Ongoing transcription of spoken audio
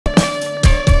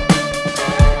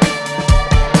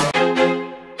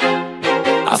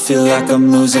feel like I'm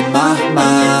losing my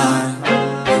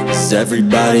mind. Is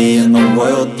everybody in the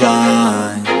world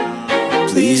blind?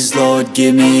 Please, Lord,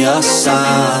 give me a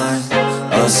sign,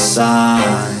 a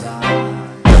sign.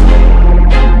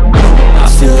 I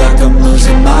feel like I'm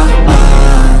losing my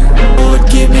mind. Lord,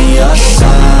 give me a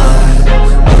sign,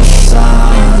 a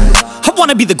sign. I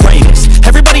wanna be the greatest.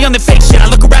 Everybody on the fake shit. I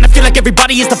look around and feel like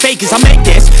everybody is the fakest. I make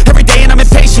this every day and I'm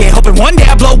impatient, hoping one day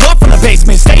I blow up from the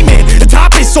basement. Statement, the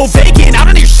top is so vacant. I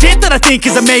don't hear shit that I think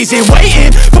is amazing.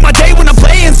 Waiting for my day when I'm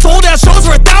playing sold out shows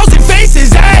for 1,000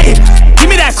 faces. Hey, give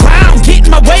me that crown, get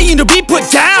in my way and to be put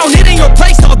down. It ain't your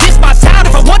place, all this my town.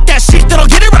 If I want that shit, then I'll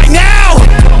get it right now.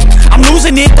 I'm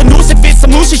losing it, the noose it fits,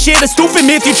 I'm losing shit. A stupid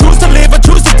myth, you choose to live or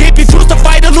choose to dip. You choose to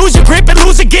fight or lose your grip and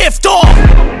lose a gift.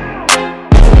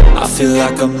 I feel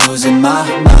like I'm losing my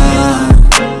mind.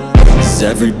 Is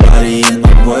everybody in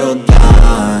the world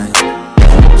blind?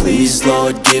 Please,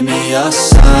 Lord, give me a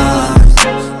sign,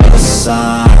 a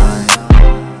sign.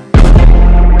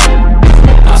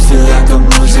 I feel like I'm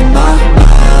losing my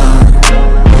mind.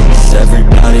 Is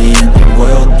everybody in the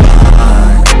world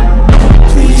blind?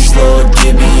 Please, Lord,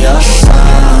 give me a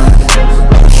sign,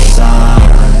 a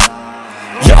sign.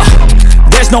 Yeah.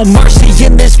 There's no mercy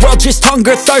in this world, just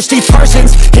hunger-thirsty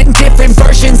persons in different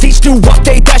versions, each new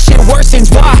update, that shit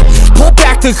worsens. Why? Pull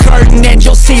back the curtain and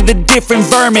you'll see the different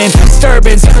vermin,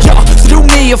 disturbance. Yo, do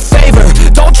me a favor,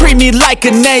 don't treat me like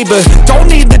a neighbor. Don't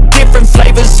need the different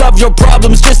flavors of your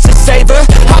problems just to savor.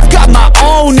 I've got my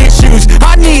own issues,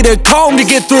 I need a comb to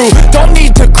get through. Don't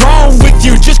need to groan with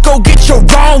you, just go get your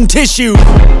own tissue.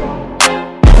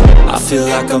 I feel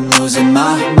like I'm losing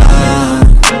my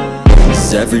mind.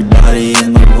 Is everybody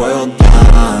in the world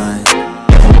blind?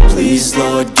 Please,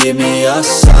 Lord, give me a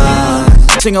sign.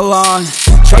 Sing along,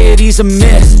 tragedy a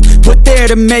myth, put there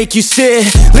to make you sit.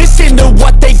 Listen to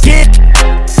what they get.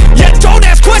 Yeah, don't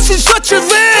ask questions, shut your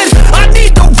lid.